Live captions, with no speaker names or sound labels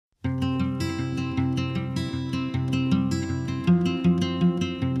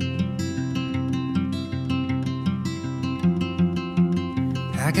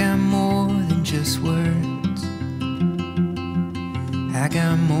got more than just words. I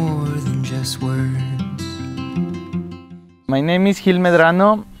got more than just words. My name is Gil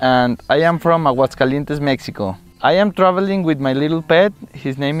Medrano and I am from Aguascalientes, Mexico. I am traveling with my little pet.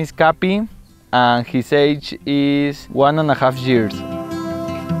 His name is Capi and his age is 1.5 years.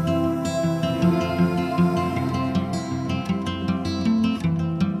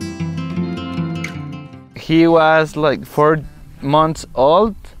 He was like 4 months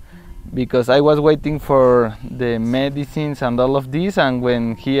old because I was waiting for the medicines and all of this, and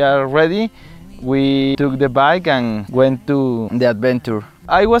when he are ready, we took the bike and went to the adventure.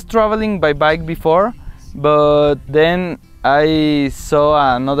 I was traveling by bike before, but then I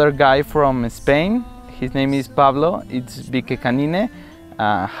saw another guy from Spain. His name is Pablo. It's Vique Canine.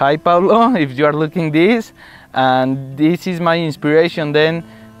 Hi Pablo, if you are looking this. And this is my inspiration. Then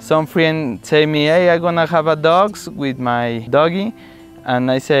some friend say me, hey, I'm gonna have a dogs with my doggy.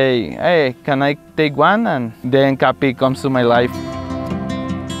 And I say, hey, can I take one? And then Capi comes to my life.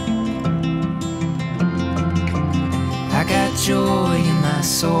 I got joy in my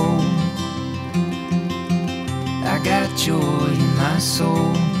soul. I got joy in my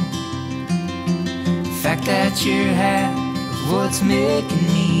soul. The fact that you're half of what's making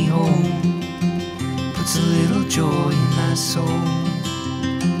me whole puts a little joy in my soul.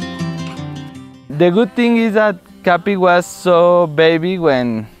 The good thing is that Capi was so baby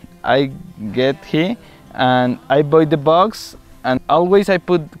when I get here, and I bought the box, and always I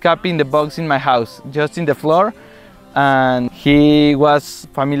put Capi in the box in my house, just in the floor, and he was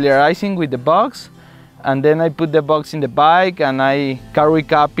familiarizing with the box, and then I put the box in the bike and I carry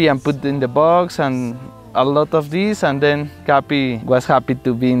Capi and put in the box and a lot of this, and then Capi was happy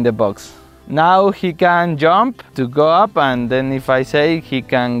to be in the box. Now he can jump to go up, and then if I say, he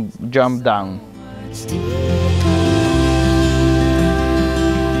can jump down.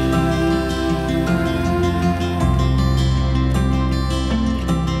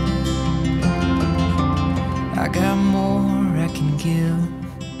 I got more I can give,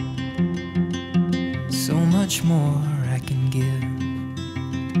 so much more I can give.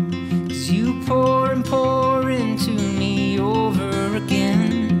 'Cause you pour and pour into me over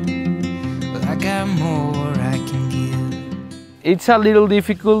again. Well, I got more I can give. It's a little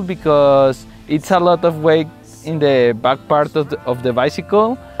difficult because it's a lot of weight in the back part of the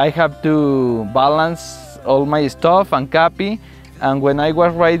bicycle. I have to balance all my stuff and Capi, and when I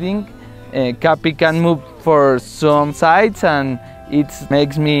was riding, Capi can move for some sides, and it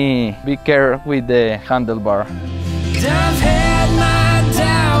makes me be careful with the handlebar. I've had my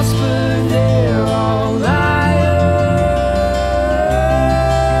doubts, but they're all liars.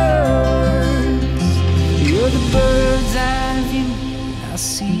 You're the bird's eye view, I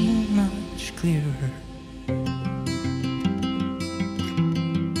see much clearer.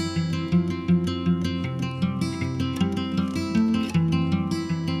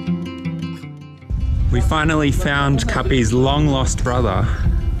 We finally found Capi's long-lost brother,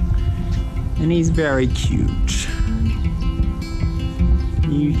 and he's very cute.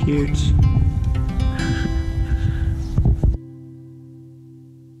 You cute.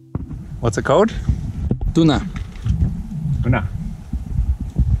 What's it called? Tuna. Tuna.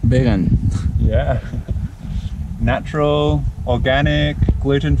 Vegan. Yeah. Natural, organic,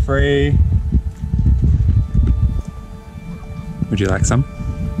 gluten-free. Would you like some?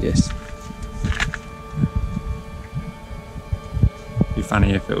 Yes. Be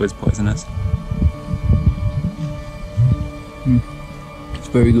funny if it was poisonous. It's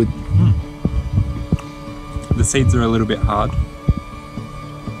very good. The seeds are a little bit hard,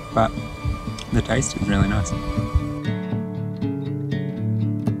 but the taste is really nice.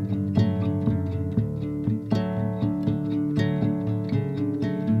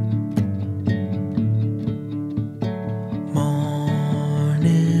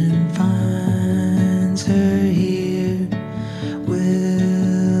 Morning finds her here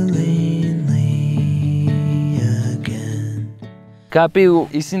willingly again. Capi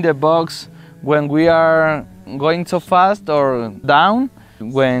is in the box when we are going so fast or down.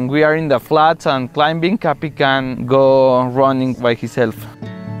 When we are in the flats and climbing, Capi can go running by himself.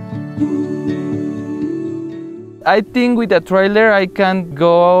 I think with the trailer I can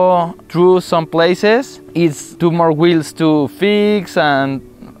go through some places. It's 2 more wheels to fix and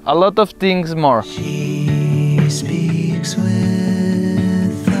a lot of things more. She speaks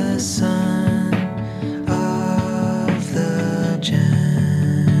with the sun of the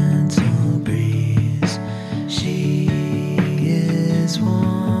gentle breeze. She is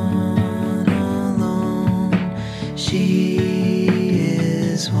one alone. She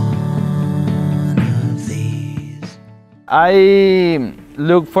is one of these. I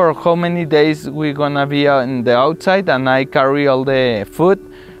look for how many days we're gonna be on the outside, and I carry all the food.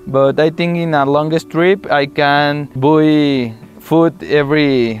 But I think in a longest trip I can buy food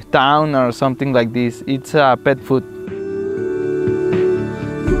every town or something like this. It's pet food.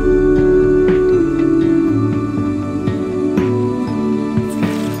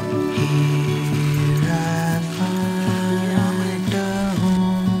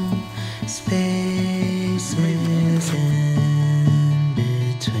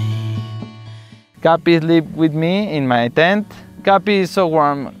 Capi sleeps with me in my tent. Capi is so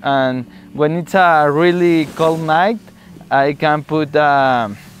warm, and when it's a really cold night, I can put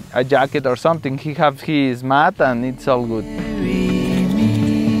a jacket or something. He has his mat and it's all good.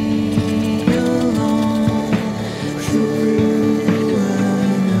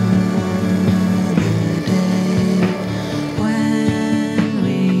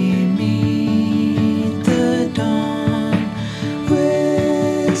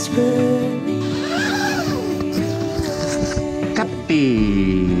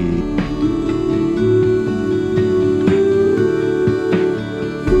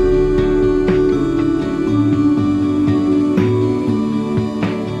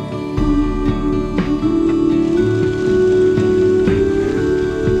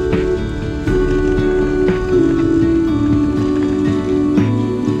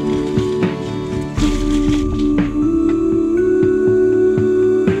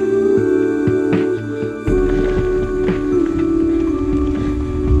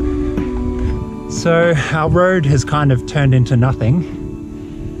 So our road has kind of turned into nothing.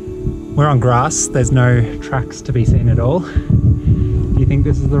 We're on grass, there's no tracks to be seen at all. Do you think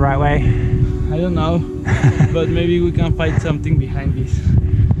this is the right way? I don't know, but maybe we can find something behind this.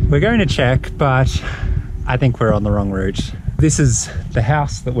 We're going to check, but I think we're on the wrong route. This is the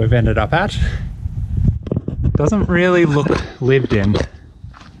house that we've ended up at. Doesn't really look lived in. Do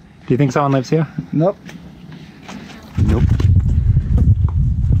you think someone lives here? Nope. Nope.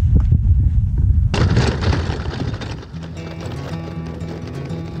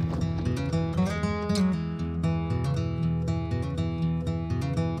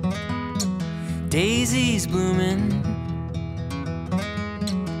 Daisies blooming,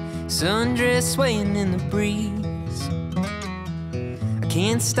 sundress swaying in the breeze. I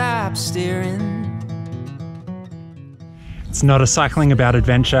can't stop staring. It's not a cycling about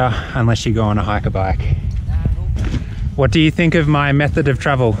adventure unless you go on a hiker bike. What do you think of my method of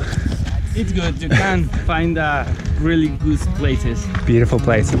travel? It's good, you can find really good places. Beautiful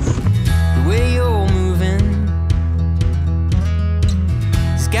places. The way you're moving,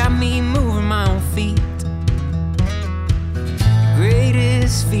 it's got me moving my own feet. The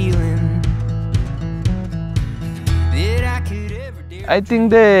greatest feeling that I could ever do. I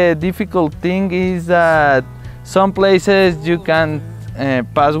think the difficult thing is that some places you can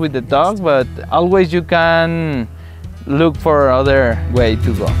pass with the dog, but always you can look for other way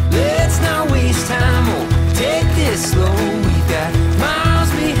to go. Let's not waste time, or take this slow. We've got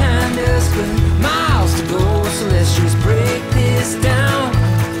miles behind us, but miles to go. So let's just break this down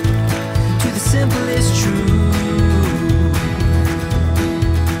to the simplest truth.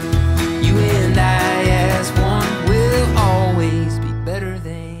 You and I as one will always be better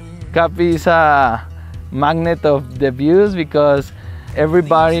than. Capi is a magnet of the views because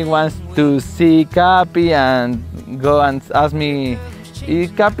everybody wants to see Capi and go and ask me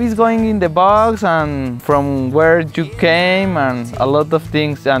if Capi is going in the box and from where you came and a lot of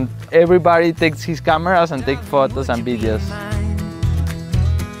things, and everybody takes his cameras and take photos and videos.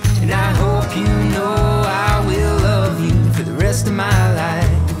 And I hope you know I will love you for the rest of my life.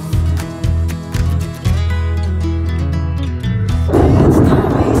 Let's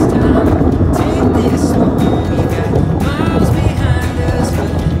not waste time, take this slow. We got miles behind us, but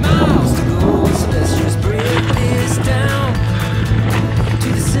miles to go. So let's just break this down to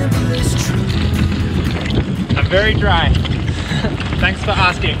the simplest truth. I'm very dry. Thanks for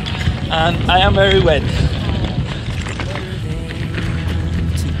asking. And I am very wet.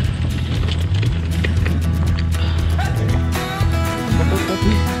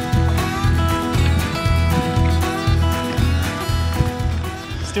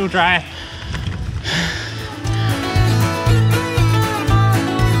 Still dry.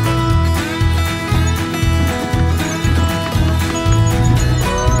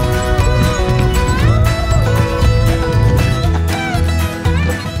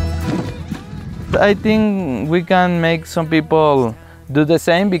 I think we can make some people do the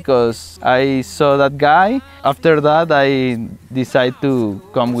same because I saw that guy. After that, I decided to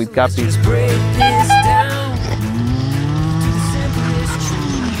come with Capi. Just break this down to the simplest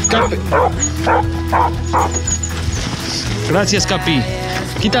truth. Gracias, Capi.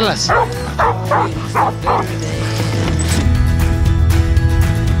 Quítalas. Yeah,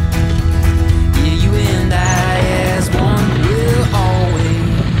 you and I as one will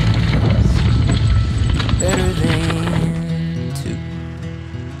always better than two.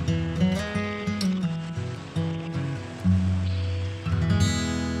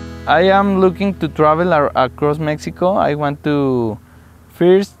 I am looking to travel across Mexico. I want to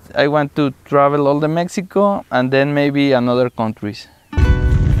travel all the Mexico and then maybe another countries.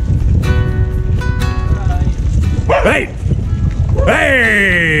 Hey!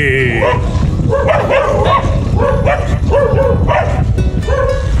 Hey!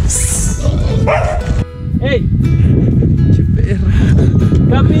 Hey!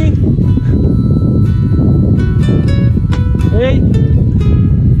 Capi! Hey!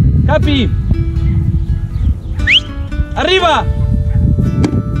 Capi! ¡Arriba!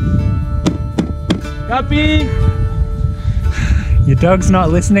 Capi! Your dog's not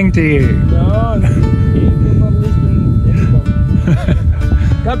listening to you. No, he will not listen to anybody.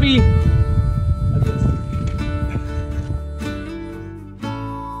 Capi!